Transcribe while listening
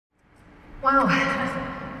Wow,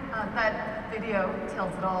 that video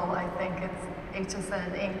tells it all. I think it's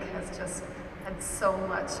HSN Inc. has just had so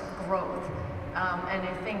much growth. And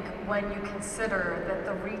I think when you consider that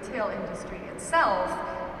the retail industry itself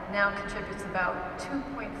now contributes about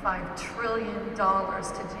 $2.5 trillion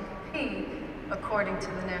to GDP, according to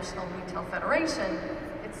the National Retail Federation,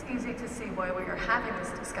 it's easy to see why we are having this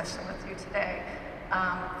discussion with you today.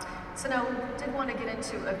 So now, we did want to get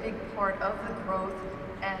into a big part of the growth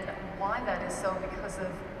and why that is so because of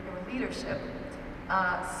your leadership.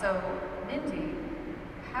 So, Mindy,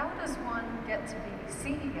 how does one get to be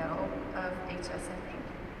CEO of HSN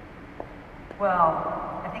Inc.?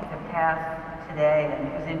 Well, I think the path today, and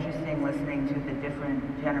it was interesting listening to the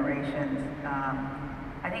different generations,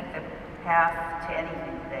 I think the path to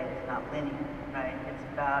anything today is not linear, right?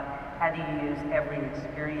 It's about how do you use every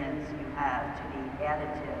experience you have to be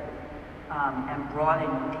additive and broaden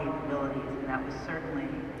your capabilities, and that was certainly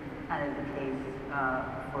kind of the case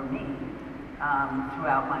for me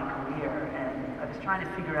throughout my career. And I was trying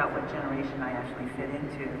to figure out what generation I actually fit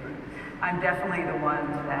into. I'm definitely the one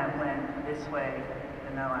that went this way,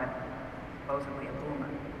 even though I'm supposedly a boomer.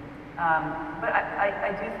 But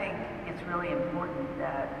I do think it's really important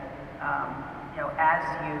that you know, as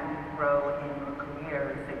you grow in your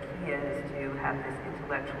career, the key is to have this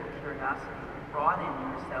intellectual curiosity, broaden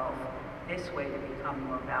yourself this way to become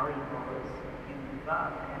more valuable as you move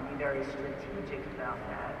up, and be very strategic about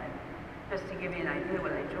that. And just to give you an idea,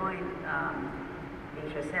 when I joined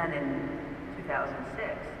HSN in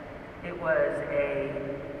 2006, it was a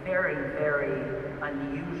very, very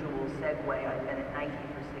unusual segue. I've been at Nike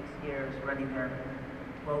for 6 years, running their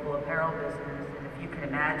global apparel business, and if you can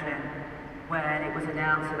imagine, when it was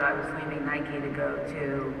announced that I was leaving Nike to go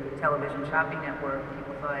to Television Shopping Network,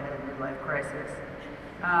 people thought I had a midlife crisis.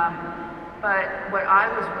 But what I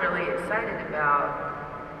was really excited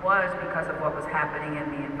about was because of what was happening in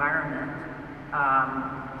the environment.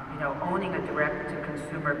 You know, owning a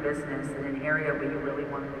direct-to-consumer business in an area where you really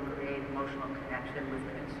wanted to create emotional connection with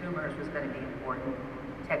consumers was going to be important.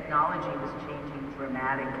 Technology was changing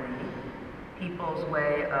dramatically. People's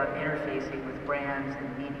way of interfacing with brands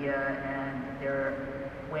and media and their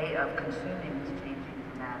way of consuming was changing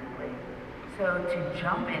dramatically. So to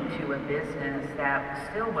jump into a business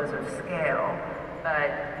that still was of scale,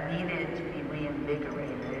 but needed to be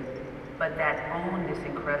reinvigorated, but that owned this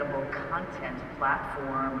incredible content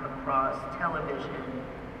platform across television,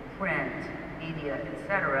 print, media,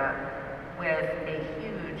 etc., with a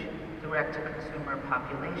huge direct-to-consumer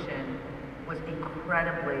population was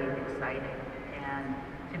incredibly exciting. And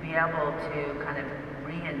to be able to kind of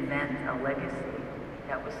reinvent a legacy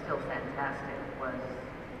that was still fantastic was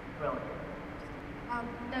brilliant.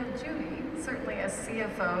 Now, Judy, certainly as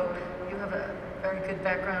CFO, you have a very good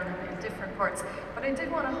background in different parts, but I did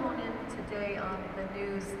want to hone in today on the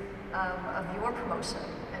news of your promotion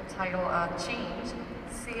entitled Change,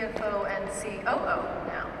 CFO and COO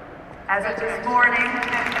now. As of this morning.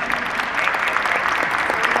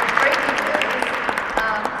 Breaking news.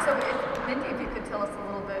 So, Mindy, if you could tell us a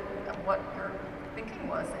little bit of what your thinking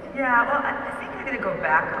was. Yeah, well, I think I'm going to go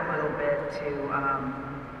back a little bit to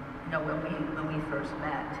you know, when we first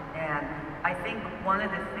met. And I think one of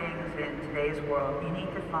the things in today's world, you need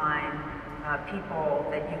to find people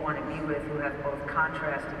that you want to be with who have both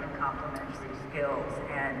contrasting and complementary skills,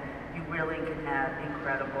 and you really can have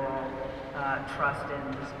incredible trust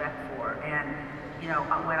and respect for. And you know,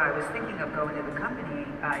 when I was thinking of going to the company,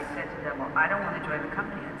 I said to them, well, I don't want to join the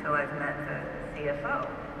company until I've met the CFO.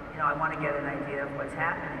 You know, I want to get an idea of what's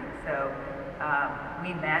happening. So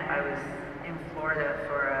we met. I was in Florida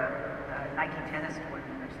for a Nike tennis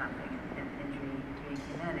tournament or something, and Judy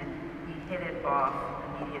came in, and we hit it off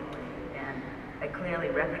immediately. And I clearly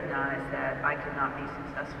recognized that I could not be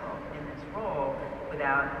successful in this role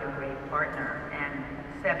without a great partner. And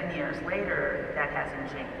 7 years later, that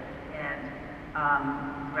hasn't changed. And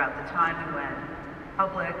throughout the time we went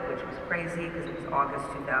public, which was crazy because it was August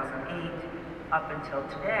 2008, up until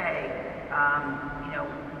today, you know,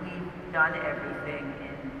 we've done everything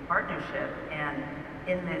in partnership. And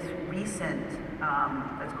in this recent,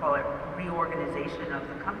 let's call it reorganization of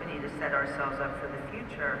the company to set ourselves up for the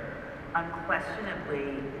future,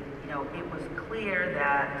 unquestionably, you know, it was clear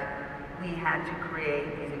that we had to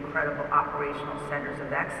create these incredible operational centers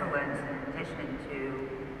of excellence in addition to,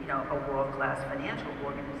 you know, a world-class financial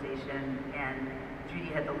organization. And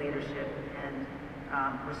Judy had the leadership and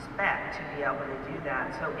respect to be able to do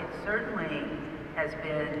that. So it certainly has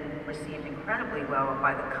been received incredibly well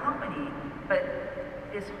by the company, but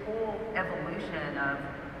this whole evolution of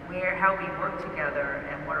how we work together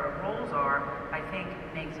and what our roles are, I think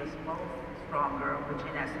makes us both stronger, which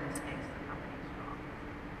in essence makes the company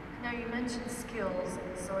Now you mentioned skills,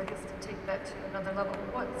 so I guess to take that to another level,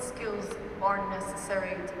 what skills are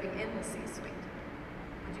necessary to be in the C-suite?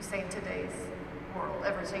 Would you say in today's world,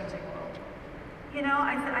 ever-changing world? You know,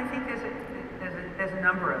 I think there's a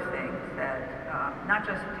number of things that, not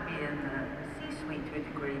just to be in the C-suite to a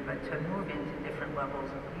degree, but to move into different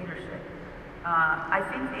levels of leadership. I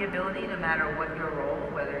think the ability, no matter what your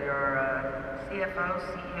role, whether you're a CFO,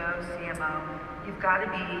 CEO, CMO, you've got to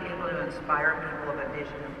be able to inspire people of a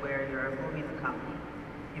vision of where you're moving the company.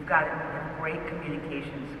 You've got to have great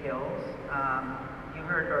communication skills. You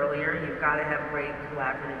heard earlier, you've got to have great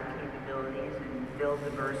collaborative capabilities and build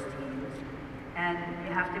diverse teams. And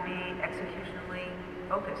you have to be executionally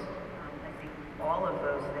focused. I think all of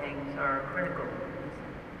those things are critical.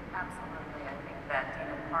 Absolutely. I think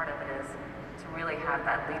that part of it is to really have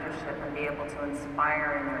that leadership and be able to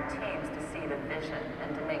inspire in your teams to see the vision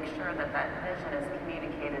and to make sure that that vision is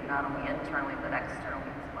communicated not only internally but externally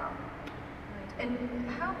as well. Right. And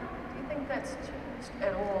how do you think that's changed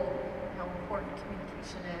at all, how important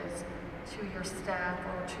communication is to your staff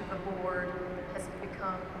or to the board? Has it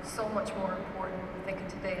become so much more important, you think, in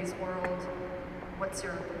today's world? What's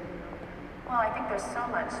your opinion? Well, I think there's so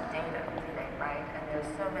much data today, right? And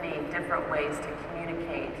there's so many different ways to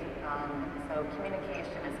communicate. So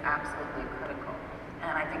communication is absolutely critical.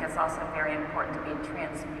 And I think it's also very important to be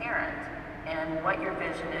transparent in what your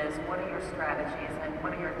vision is, what are your strategies, and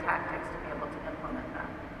what are your tactics to be able to implement that.